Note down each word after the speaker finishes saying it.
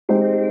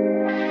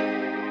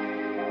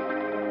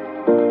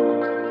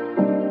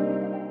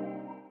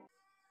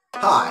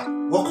Hi,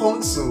 welcome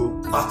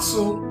to part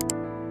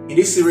 2 in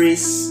this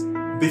series,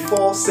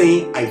 Before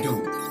Saying I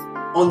Do,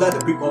 under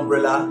the big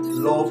umbrella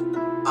Love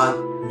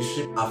and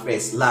Relationship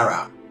Affairs,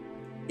 LARA.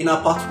 In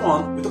our part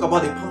 1, we talk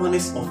about the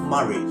permanence of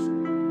marriage,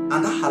 and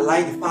that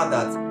highlights the fact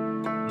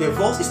that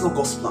divorce is not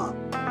God's plan.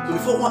 So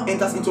before one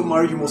enters into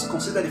marriage, you must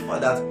consider the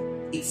fact that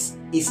it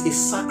is a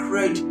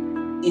sacred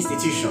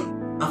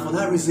institution, and for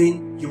that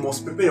reason, you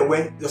must prepare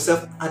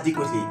yourself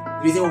adequately.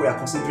 The reason why we are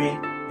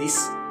considering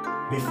this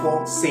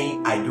Before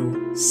Saying I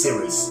Do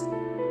series.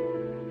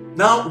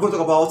 Now we're going to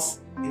talk about,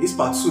 in this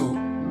part 2,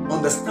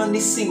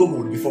 understanding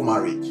singlehood before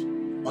marriage.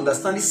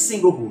 Understanding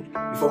singlehood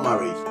before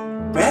marriage.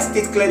 May I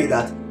state clearly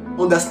that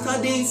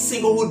understanding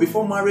singlehood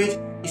before marriage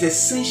is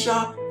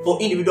essential for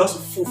individuals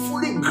to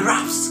fully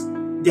grasp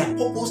their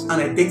purpose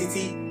and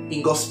identity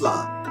in God's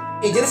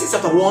plan. In Genesis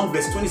chapter 1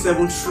 verse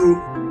 27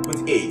 through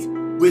 28,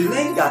 we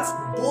learn that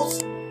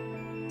both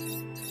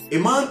a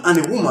man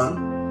and a woman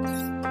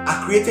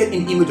are created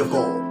in the image of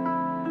God.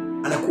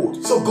 And I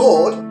quote, "So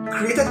God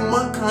created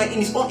mankind in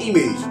His own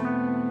image.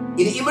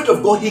 In the image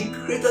of God, He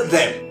created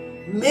them.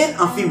 Male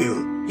and female,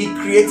 He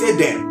created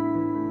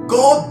them.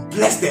 God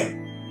blessed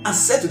them and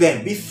said to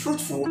them, be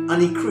fruitful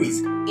and increase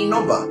in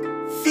number.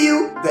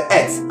 Fill the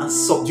earth and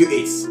subdue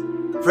it."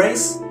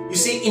 Friends, you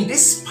see, in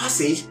this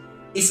passage,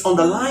 it's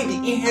underlying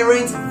the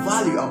inherent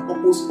value and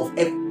purpose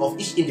of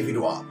each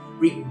individual,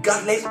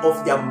 regardless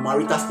of their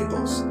marital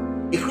status.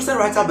 A Christian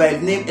writer by the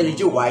name Ellen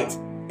G. White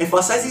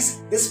emphasizes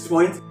this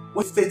point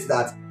when he states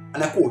that,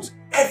 and I quote,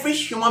 "Every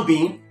human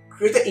being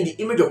created in the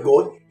image of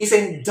God is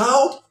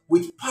endowed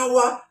with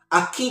power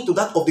akin to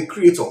that of the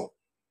Creator,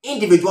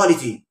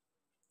 individuality,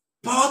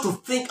 power to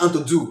think and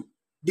to do.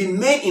 The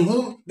men in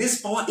whom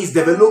this power is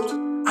developed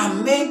are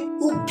men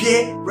who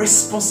bear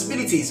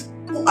responsibilities,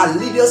 who are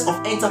leaders of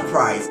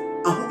enterprise,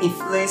 and who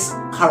influence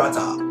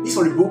character." This is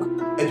from the book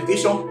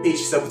Education,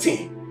 page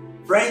 17.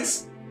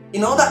 Friends,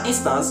 in another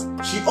instance,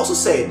 she also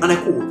said, and I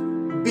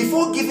quote,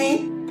 "Before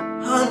giving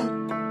hand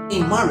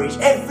in marriage,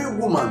 every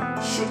woman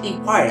should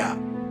inquire,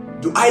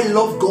 do I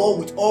love God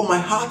with all my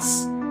heart?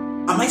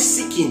 Am I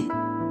seeking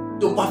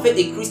to perfect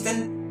a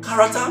Christian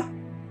character?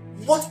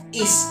 What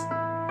is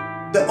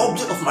the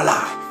object of my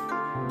life?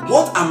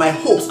 What are my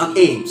hopes and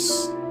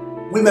aims?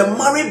 Will my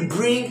marriage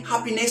bring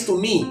happiness to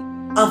me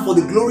and for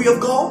the glory of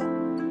God?"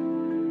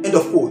 End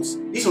of quote.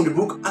 This is from the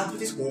book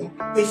Adventist Home,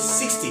 page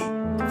 60.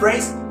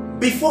 Friends,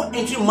 before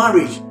entering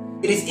marriage,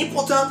 it is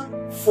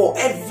important for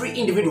every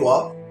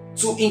individual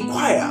to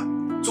inquire,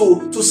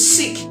 to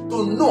seek,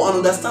 to know and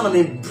understand and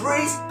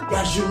embrace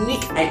their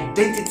unique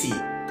identity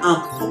and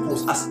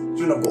purpose as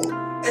children of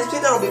God.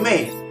 Especially of the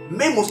men.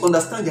 Men must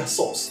understand their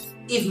source.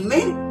 If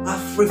men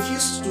have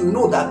refused to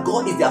know that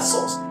God is their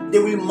source, they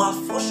will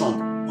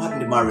malfunction while in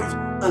the marriage.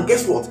 And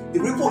guess what?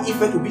 The ripple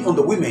effect will be on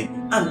the women,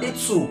 and they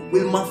too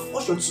will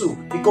malfunction too,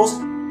 because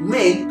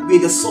men were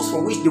the source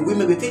from which the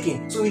women were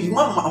taken. So if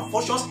man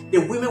malfunctions, the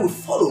women will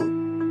follow.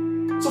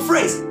 So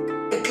friends,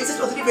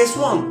 Ecclesiastes 3 verse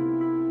 1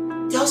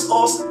 tells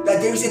us that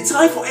there is a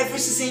time for every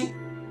season,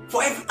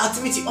 for every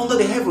activity under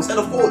the heavens. And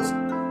of course,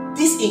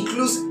 this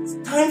includes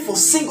time for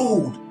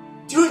singlehood.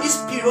 During this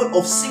period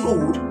of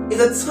singlehood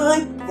is a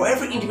time for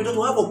every individual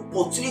to have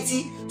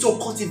opportunity to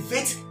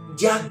cultivate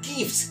their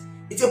gifts.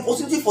 It's an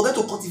opportunity for them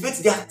to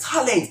cultivate their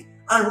talent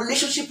and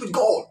relationship with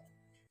God.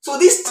 So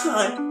this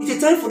time is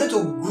a time for them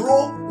to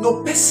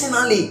grow,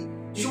 personally.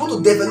 You want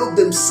to develop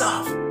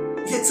themselves.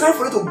 It's a time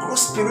for them to grow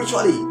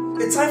spiritually.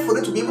 It's a time for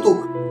them to be able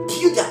to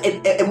build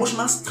their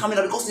emotional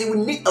stamina, because they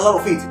will need a lot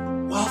of it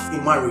whilst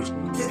in marriage.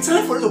 It's a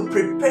time for them to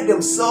prepare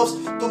themselves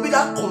to be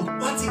that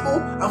compatible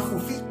and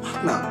fulfilled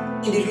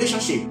partner in the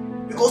relationship.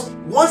 Because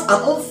once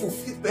an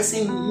unfulfilled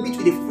person meets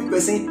with a fulfilled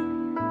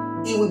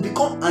person, it will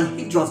become an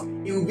hindrance.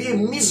 It will be a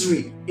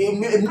misery.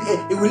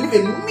 It will live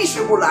a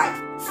miserable life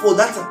for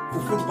that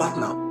fulfilled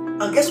partner.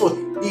 And guess what?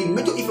 The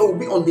major effect will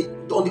be on the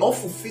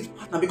unfulfilled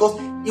partner, because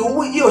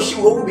he or she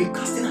will always be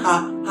casting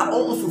her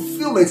own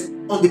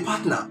unfulfillment on the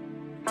partner.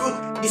 So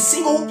the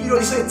single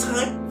period is not a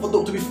time for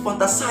them to be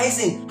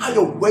fantasizing how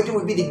your wedding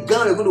will be, the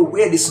gown you're going to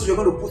wear, the suit you're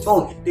going to put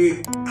on,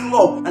 the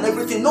club and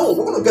everything. No,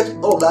 we're going to get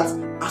all of that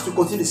as we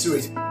continue the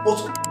series.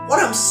 But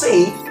what I'm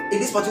saying in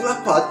this particular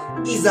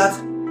part is that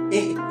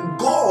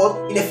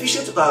God in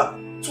Ephesians chapter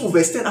 2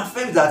 verse 10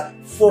 affirms that,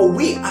 "For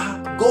we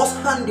are God's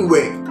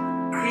handiwork,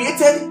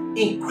 created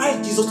in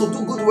Christ Jesus to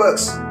do good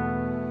works,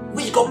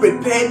 which God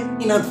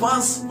prepared in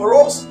advance for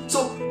us."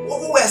 So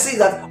what we are saying is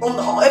that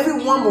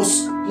everyone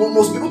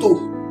must be able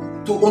to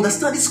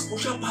understand this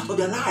crucial part of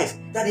their lives,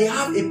 that they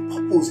have a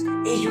purpose,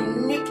 a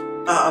unique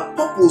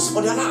purpose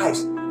for their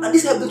lives, and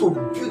this helps them to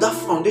build that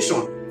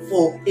foundation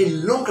for a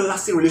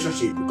long-lasting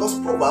relationship. Because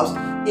Proverbs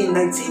in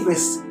 19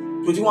 verse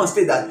 21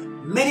 states that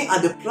many are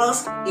the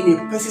plans in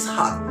a person's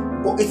heart,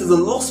 but it is the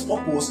Lord's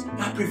purpose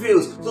that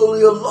prevails. So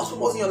your Lord's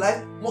purpose in your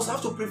life must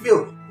have to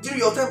prevail during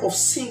your time of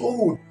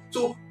singlehood.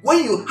 So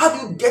when you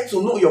get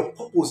to know your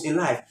purpose in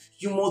life,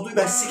 you must do it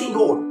by seeking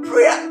God,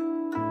 prayer.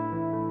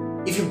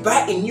 If you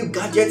buy a new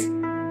gadget,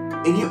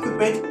 a new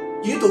equipment,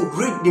 you need to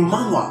read the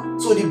manual.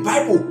 So the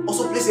Bible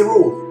also plays a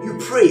role. You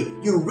pray,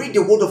 you read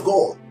the word of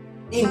God.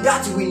 In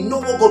that we know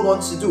what God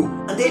wants to do.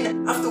 And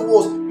then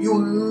afterwards, you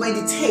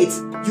meditate,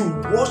 you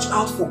watch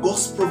out for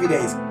God's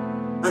providence,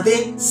 and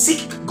then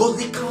seek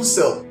godly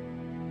counsel.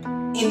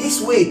 In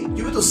this way,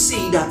 you will to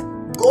see that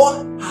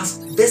God has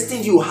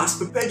destined you, has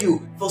prepared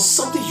you for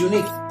something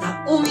unique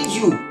that only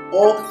you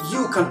or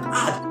you can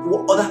add to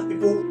what other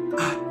people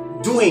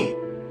are doing.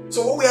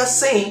 So what we are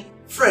saying,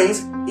 friends,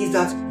 is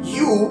that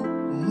you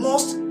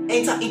must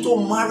enter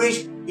into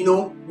marriage,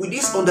 with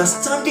this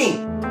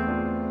understanding.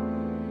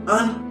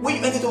 And when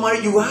you enter into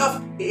marriage, you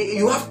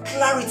have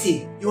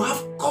clarity, you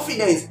have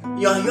confidence,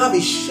 you have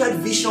a shared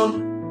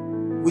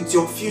vision with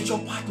your future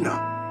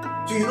partner.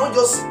 So you not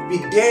just be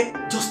there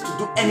just to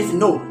do anything.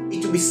 No,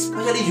 it will be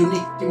specially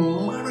unique. The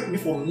marriage will be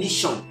for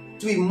mission.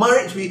 To be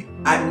married,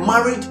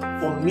 married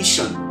for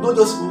mission, not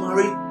just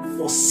married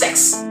for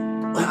sex.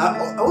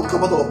 I want to talk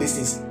about all of these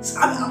things.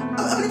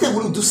 How many times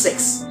will you do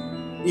sex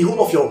the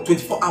whole of your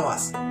 24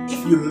 hours?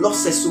 If you love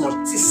sex so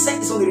much, see,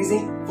 sex is not the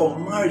reason for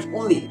marriage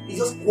only. It's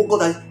just what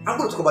God has. I'm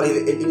going to talk about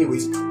it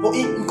anyways. But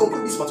in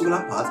concluding this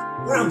particular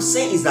part, what I'm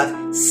saying is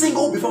that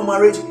single before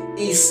marriage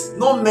is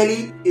not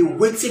merely a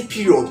waiting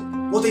period,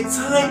 but a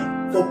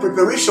time for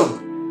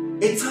preparation,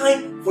 a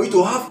time for you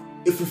to have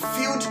a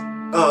fulfilled,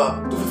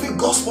 to fulfill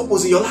God's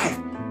purpose in your life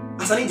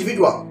as an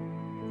individual.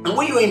 And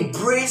when you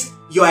embrace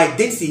your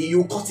identity,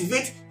 you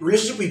cultivate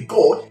relationship with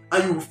God,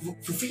 and you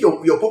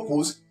fulfill your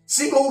purpose.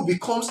 Singlehood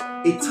becomes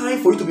a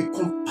time for you to be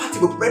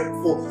compatible, prepared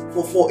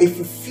for a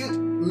fulfilled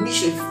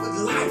mission, a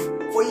fulfilled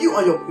life for you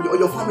and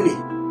your family.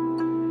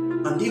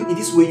 And in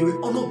this way, you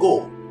will honor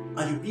God,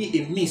 and you'll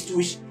be a means to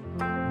which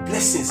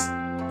blessings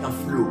can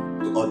flow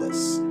to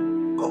others.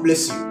 God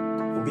bless you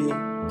for being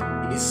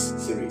in this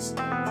series.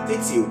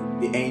 Stay till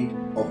the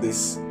end of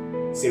this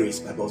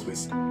series by God's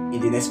grace. In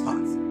the next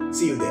part,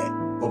 see you there.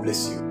 God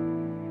bless you.